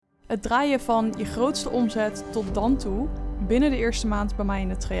Het draaien van je grootste omzet tot dan toe binnen de eerste maand bij mij in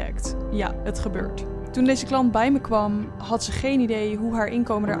het traject. Ja, het gebeurt. Toen deze klant bij me kwam, had ze geen idee hoe haar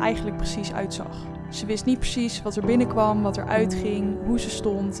inkomen er eigenlijk precies uitzag. Ze wist niet precies wat er binnenkwam, wat er uitging, hoe ze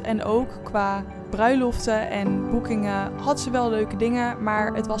stond. En ook qua bruiloften en boekingen had ze wel leuke dingen,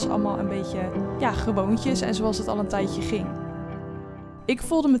 maar het was allemaal een beetje gewoontjes en zoals het al een tijdje ging. Ik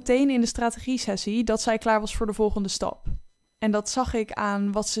voelde meteen in de strategie-sessie dat zij klaar was voor de volgende stap. En dat zag ik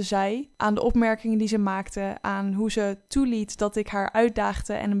aan wat ze zei, aan de opmerkingen die ze maakte, aan hoe ze toeliet dat ik haar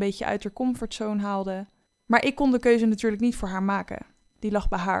uitdaagde en een beetje uit haar comfortzone haalde. Maar ik kon de keuze natuurlijk niet voor haar maken. Die lag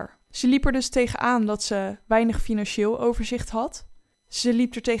bij haar. Ze liep er dus tegenaan dat ze weinig financieel overzicht had. Ze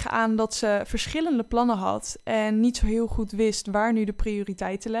liep er tegenaan dat ze verschillende plannen had en niet zo heel goed wist waar nu de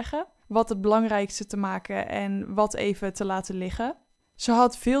prioriteit te leggen, wat het belangrijkste te maken en wat even te laten liggen. Ze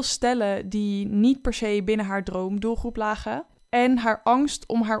had veel stellen die niet per se binnen haar droomdoelgroep lagen. En haar angst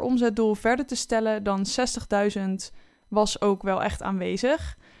om haar omzetdoel verder te stellen dan 60.000 was ook wel echt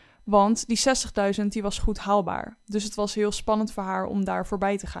aanwezig. Want die 60.000 die was goed haalbaar. Dus het was heel spannend voor haar om daar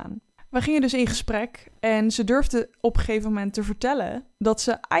voorbij te gaan. We gingen dus in gesprek en ze durfde op een gegeven moment te vertellen dat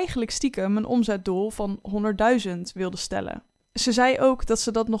ze eigenlijk stiekem een omzetdoel van 100.000 wilde stellen. Ze zei ook dat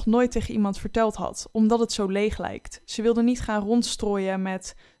ze dat nog nooit tegen iemand verteld had, omdat het zo leeg lijkt. Ze wilde niet gaan rondstrooien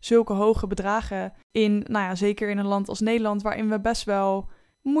met zulke hoge bedragen zeker in een land als Nederland, waarin we best wel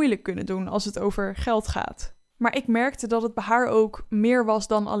moeilijk kunnen doen als het over geld gaat. Maar ik merkte dat het bij haar ook meer was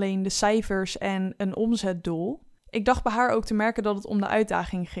dan alleen de cijfers en een omzetdoel. Ik dacht bij haar ook te merken dat het om de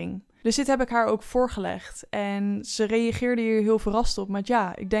uitdaging ging. Dus dit heb ik haar ook voorgelegd en ze reageerde hier heel verrast op met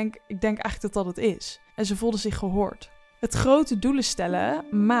ik denk eigenlijk dat dat het is. En ze voelde zich gehoord. Het grote doelen stellen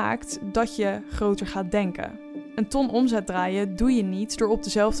maakt dat je groter gaat denken. Een ton omzet draaien doe je niet door op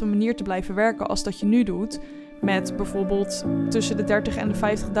dezelfde manier te blijven werken als dat je nu doet, met bijvoorbeeld tussen de 30 en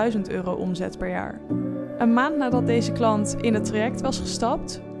de 50.000 euro omzet per jaar. Een maand nadat deze klant in het traject was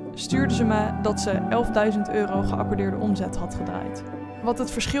gestapt, stuurde ze me dat ze 11.000 euro geaccordeerde omzet had gedraaid. Wat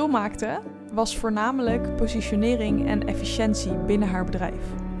het verschil maakte, was voornamelijk positionering en efficiëntie binnen haar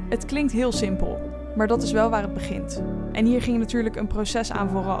bedrijf. Het klinkt heel simpel, maar dat is wel waar het begint. En hier ging natuurlijk een proces aan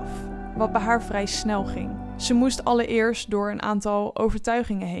vooraf, wat bij haar vrij snel ging. Ze moest allereerst door een aantal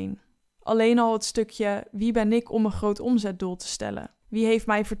overtuigingen heen. Alleen al het stukje, wie ben ik om een groot omzetdoel te stellen? Wie heeft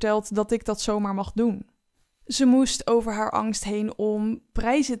mij verteld dat ik dat zomaar mag doen? Ze moest over haar angst heen om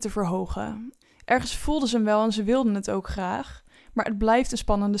prijzen te verhogen. Ergens voelde ze hem wel en ze wilde het ook graag, maar het blijft een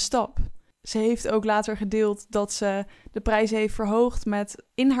spannende stap. Ze heeft ook later gedeeld dat ze de prijzen heeft verhoogd met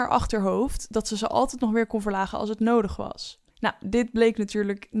in haar achterhoofd dat ze altijd nog weer kon verlagen als het nodig was. Nou, dit bleek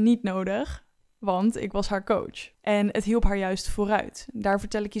natuurlijk niet nodig, want ik was haar coach. En het hielp haar juist vooruit. Daar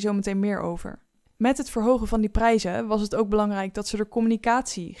vertel ik je zo meteen meer over. Met het verhogen van die prijzen was het ook belangrijk dat ze de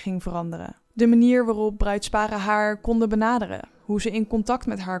communicatie ging veranderen. De manier waarop bruidsparen haar konden benaderen. Hoe ze in contact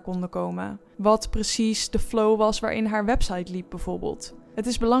met haar konden komen. Wat precies de flow was waarin haar website liep bijvoorbeeld. Het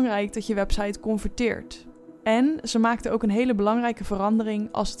is belangrijk dat je website converteert. En ze maakte ook een hele belangrijke verandering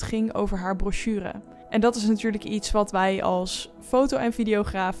als het ging over haar brochure. En dat is natuurlijk iets wat wij als foto- en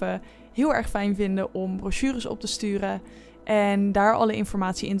videografen heel erg fijn vinden om brochures op te sturen en daar alle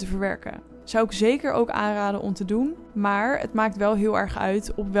informatie in te verwerken. Zou ik zeker ook aanraden om te doen, maar het maakt wel heel erg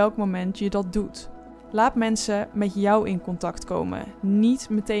uit op welk moment je dat doet. Laat mensen met jou in contact komen, niet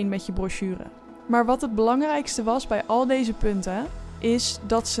meteen met je brochure. Maar wat het belangrijkste was bij al deze punten, is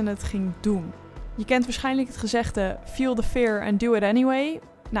dat ze het ging doen. Je kent waarschijnlijk het gezegde, feel the fear and do it anyway.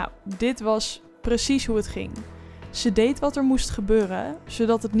 Nou, dit was precies hoe het ging. Ze deed wat er moest gebeuren,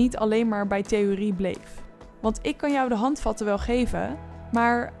 zodat het niet alleen maar bij theorie bleef. Want ik kan jou de handvatten wel geven,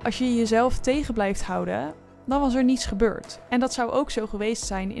 maar als je jezelf tegen blijft houden, dan was er niets gebeurd. En dat zou ook zo geweest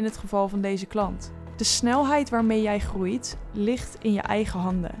zijn in het geval van deze klant. De snelheid waarmee jij groeit, ligt in je eigen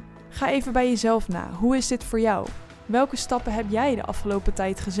handen. Ga even bij jezelf na. Hoe is dit voor jou? Welke stappen heb jij de afgelopen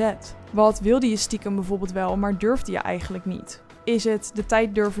tijd gezet? Wat wilde je stiekem bijvoorbeeld wel, maar durfde je eigenlijk niet? Is het de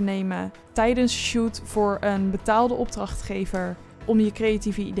tijd durven nemen tijdens shoot voor een betaalde opdrachtgever om je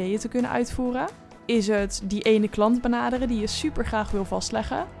creatieve ideeën te kunnen uitvoeren? Is het die ene klant benaderen die je super graag wil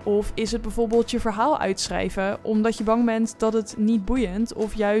vastleggen? Of is het bijvoorbeeld je verhaal uitschrijven omdat je bang bent dat het niet boeiend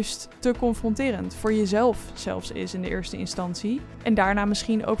of juist te confronterend voor jezelf zelfs is in de eerste instantie? En daarna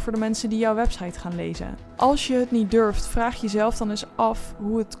misschien ook voor de mensen die jouw website gaan lezen. Als je het niet durft, vraag jezelf dan eens af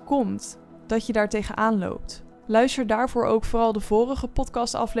hoe het komt dat je daar tegenaan loopt. Luister daarvoor ook vooral de vorige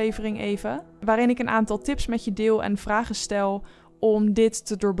podcastaflevering even, waarin ik een aantal tips met je deel en vragen stel om dit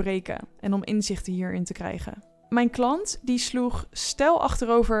te doorbreken en om inzichten hierin te krijgen. Mijn klant die sloeg steil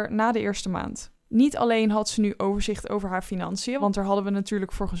achterover na de eerste maand. Niet alleen had ze nu overzicht over haar financiën, want daar hadden we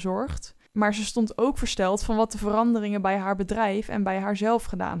natuurlijk voor gezorgd, maar ze stond ook versteld van wat de veranderingen bij haar bedrijf en bij haarzelf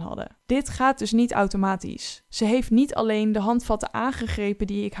gedaan hadden. Dit gaat dus niet automatisch. Ze heeft niet alleen de handvatten aangegrepen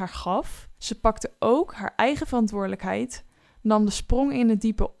die ik haar gaf, ze pakte ook haar eigen verantwoordelijkheid, nam de sprong in het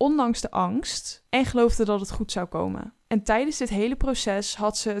diepe ondanks de angst en geloofde dat het goed zou komen. En tijdens dit hele proces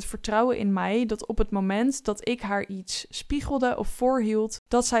had ze het vertrouwen in mij dat op het moment dat ik haar iets spiegelde of voorhield,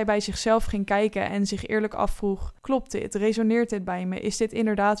 dat zij bij zichzelf ging kijken en zich eerlijk afvroeg: klopt dit? Resoneert dit bij me? Is dit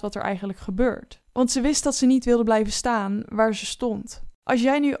inderdaad wat er eigenlijk gebeurt? Want ze wist dat ze niet wilde blijven staan waar ze stond. Als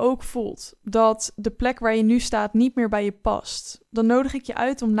jij nu ook voelt dat de plek waar je nu staat niet meer bij je past, dan nodig ik je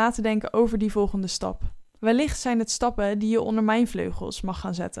uit om na te denken over die volgende stap. Wellicht zijn het stappen die je onder mijn vleugels mag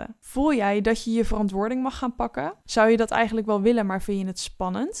gaan zetten. Voel jij dat je je verantwoording mag gaan pakken? Zou je dat eigenlijk wel willen, maar vind je het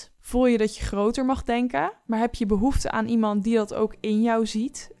spannend? Voel je dat je groter mag denken, maar heb je behoefte aan iemand die dat ook in jou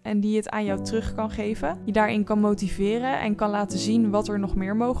ziet en die het aan jou terug kan geven? Je daarin kan motiveren en kan laten zien wat er nog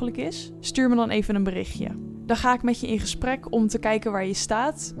meer mogelijk is? Stuur me dan even een berichtje. Dan ga ik met je in gesprek om te kijken waar je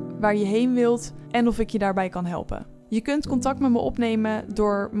staat, waar je heen wilt en of ik je daarbij kan helpen. Je kunt contact met me opnemen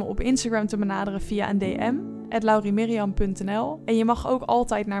door me op Instagram te benaderen via een DM, @lauriemiriam.nl. En je mag ook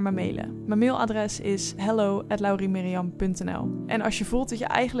altijd naar me mailen. Mijn mailadres is hello@lauriemiriam.nl. En als je voelt dat je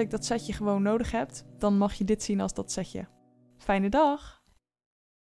eigenlijk dat setje gewoon nodig hebt, dan mag je dit zien als dat setje. Fijne dag!